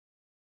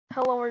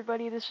Hello,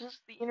 everybody. This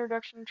is the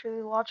introduction to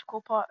the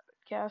Logical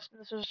Podcast,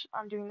 and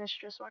I'm doing this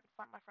just so I can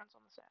find my friends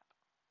on this app.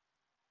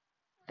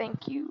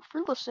 Thank you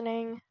for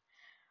listening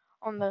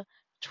on the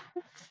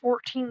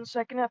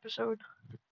 14-second episode.